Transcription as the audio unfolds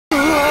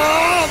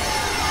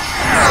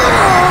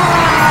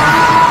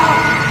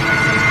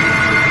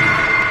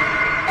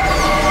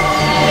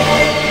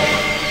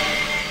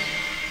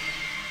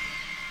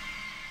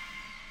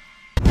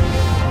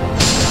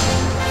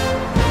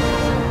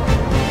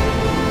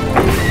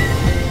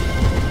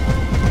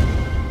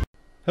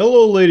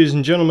Hello ladies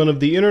and gentlemen of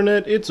the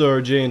internet, it's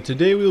RJ, and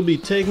today we'll be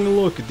taking a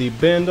look at the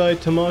Bandai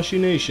Tamashii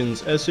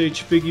Nations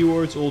SH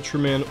Figuarts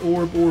Ultraman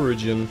Orb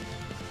Origin.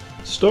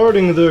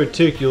 Starting with the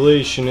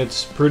articulation,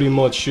 it's pretty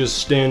much just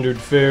standard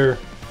fare.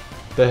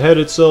 The head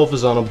itself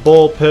is on a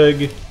ball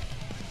peg.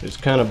 It's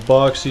kind of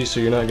boxy, so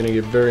you're not going to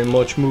get very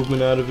much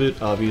movement out of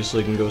it.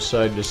 Obviously it can go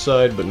side to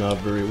side, but not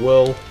very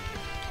well.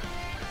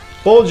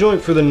 Ball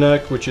joint for the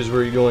neck, which is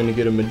where you're going to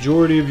get a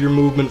majority of your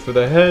movement for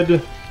the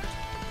head.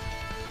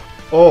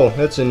 Oh,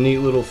 that's a neat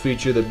little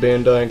feature that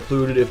Bandai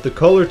included. If the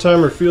color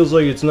timer feels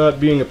like it's not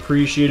being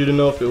appreciated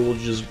enough, it will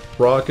just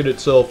rocket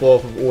itself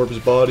off of Orb's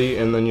body,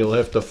 and then you'll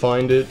have to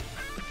find it.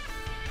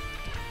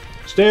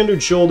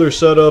 Standard shoulder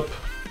setup,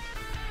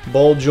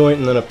 ball joint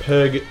and then a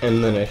peg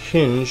and then a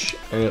hinge,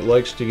 and it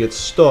likes to get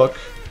stuck,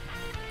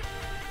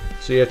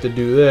 so you have to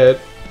do that.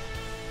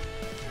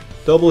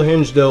 Double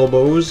hinged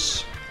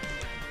elbows.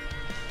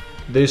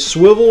 They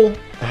swivel,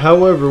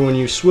 however, when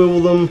you swivel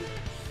them,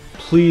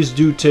 please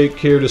do take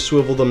care to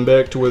swivel them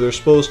back to where they're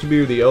supposed to be,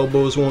 or the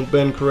elbows won't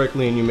bend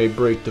correctly and you may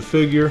break the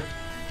figure.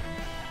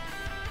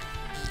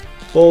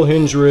 Ball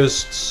hinge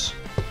wrists,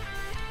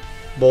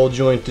 ball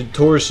jointed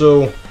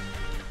torso,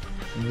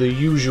 the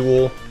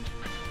usual.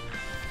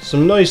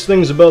 Some nice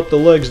things about the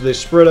legs, they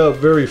spread out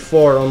very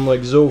far,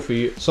 unlike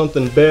Zophie.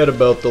 Something bad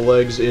about the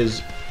legs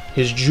is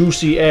his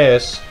juicy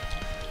ass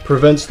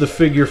prevents the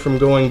figure from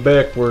going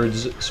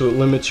backwards, so it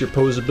limits your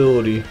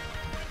posability.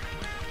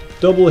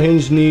 Double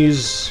hinged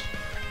knees.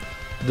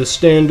 The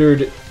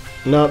standard,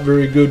 not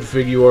very good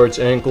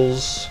Figuarts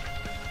ankles.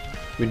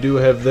 We do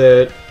have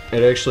that.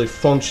 It actually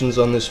functions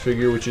on this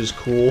figure, which is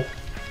cool.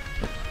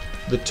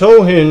 The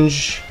toe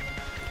hinge,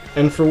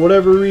 and for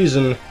whatever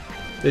reason,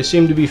 they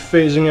seem to be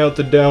phasing out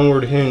the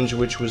downward hinge,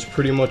 which was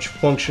pretty much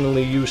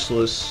functionally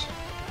useless.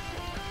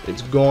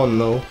 It's gone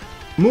though.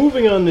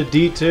 Moving on to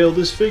detail,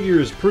 this figure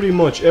is pretty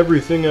much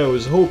everything I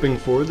was hoping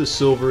for. The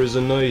silver is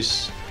a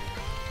nice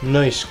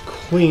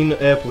clean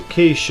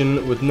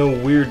application with no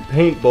weird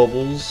paint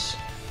bubbles.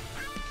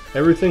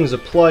 Everything's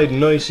applied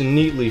nice and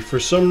neatly. For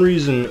some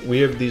reason we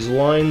have these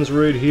lines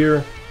right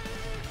here,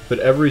 but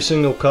every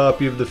single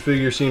copy of the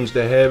figure seems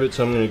to have it,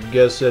 so I'm going to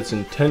guess that's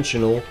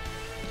intentional.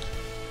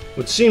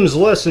 What seems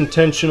less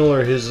intentional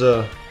are his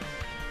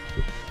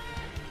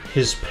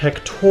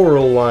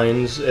pectoral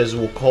lines, as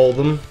we'll call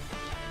them.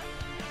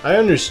 I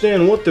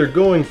understand what they're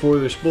going for.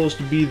 They're supposed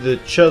to be the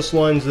chest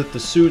lines that the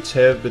suits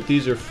have, but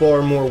these are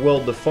far more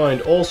well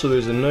defined. Also,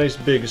 there's a nice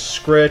big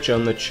scratch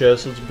on the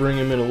chest. Let's bring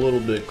him in a little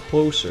bit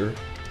closer.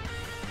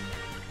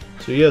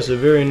 So yes, a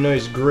very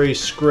nice gray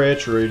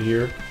scratch right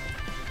here.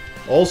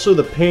 Also,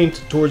 the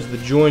paint towards the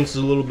joints is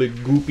a little bit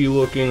goopy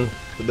looking,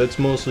 but that's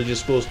mostly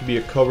just supposed to be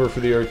a cover for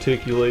the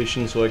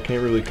articulation, so I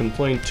can't really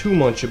complain too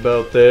much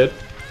about that.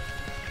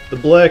 The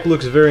black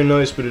looks very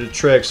nice, but it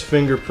attracts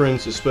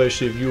fingerprints,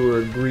 especially if you were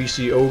a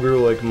greasy ogre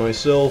like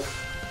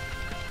myself.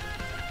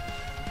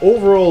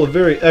 Overall, a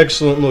very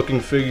excellent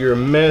looking figure, a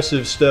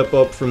massive step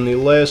up from the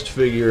last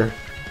figure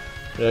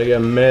that I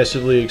got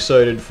massively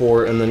excited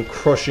for, and then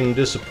crushing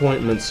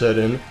disappointment set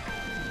in.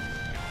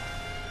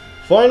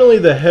 Finally,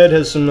 the head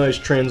has some nice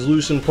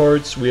translucent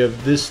parts. We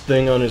have this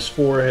thing on his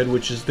forehead,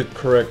 which is the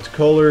correct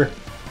color.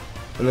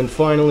 And then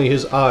finally,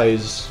 his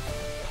eyes.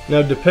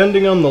 Now,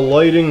 depending on the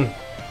lighting,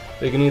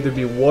 they can either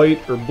be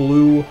white or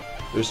blue.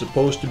 They're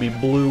supposed to be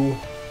blue.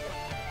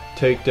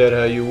 Take that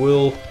how you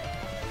will.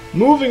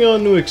 Moving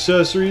on to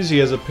accessories, he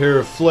has a pair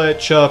of flat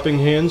chopping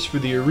hands for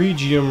the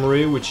Erigium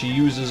Ray, which he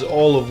uses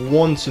all of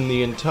once in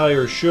the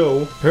entire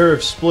show. A pair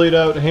of splayed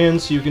out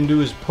hands so you can do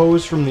his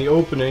pose from the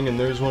opening, and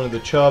there's one of the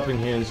chopping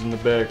hands in the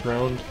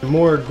background. A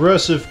more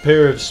aggressive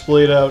pair of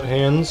splayed out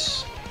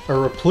hands. A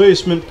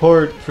replacement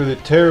part for the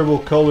terrible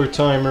color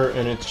timer,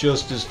 and it's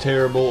just as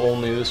terrible,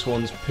 only this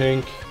one's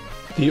pink.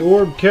 The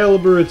orb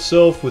caliber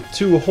itself with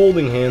two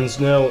holding hands.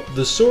 Now,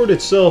 the sword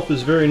itself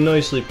is very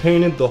nicely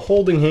painted. The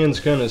holding hands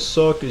kind of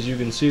suck. As you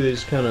can see, they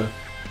just kind of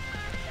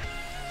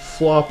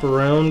flop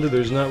around.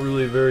 There's not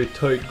really a very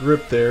tight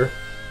grip there.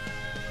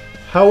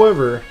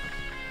 However,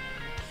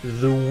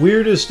 the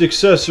weirdest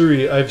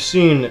accessory I've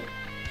seen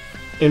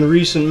in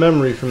recent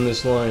memory from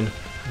this line.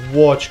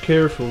 Watch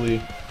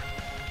carefully.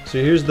 So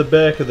here's the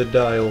back of the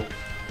dial.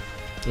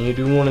 And you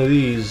do one of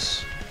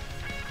these,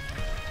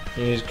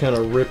 and you just kind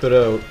of rip it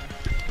out.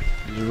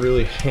 You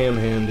really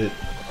ham-hand it.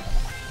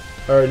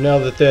 Alright, now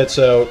that that's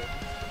out,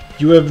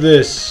 you have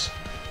this.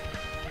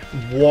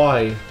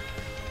 Why?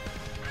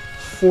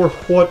 For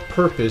what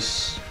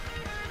purpose?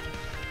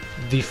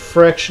 The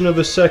fraction of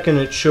a second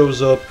it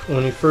shows up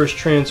when he first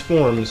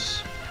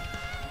transforms.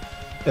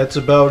 That's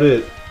about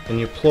it. And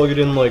you plug it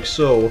in like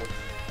so.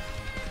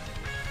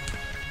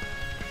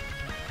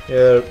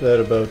 Yeah, that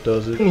about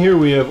does it. And here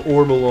we have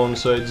Orb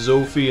alongside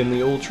Zophie and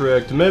the Ultra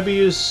Act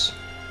Mebius.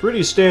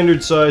 Pretty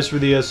standard size for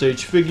the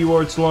SH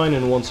Figuarts line,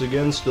 and once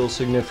again, still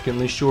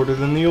significantly shorter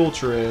than the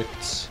Ultra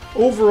Acts.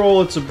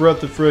 Overall, it's a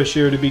breath of fresh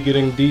air to be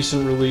getting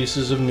decent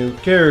releases of new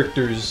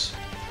characters.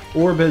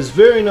 Orb has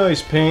very nice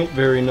paint,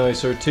 very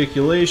nice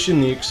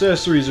articulation, the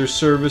accessories are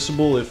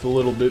serviceable if a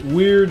little bit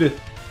weird,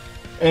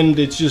 And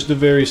it's just a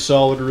very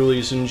solid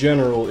release in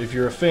general. If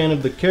you're a fan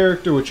of the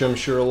character, which I'm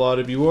sure a lot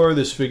of you are,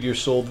 this figure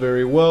sold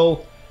very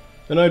well,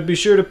 then I'd be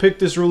sure to pick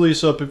this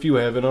release up if you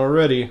haven't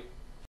already.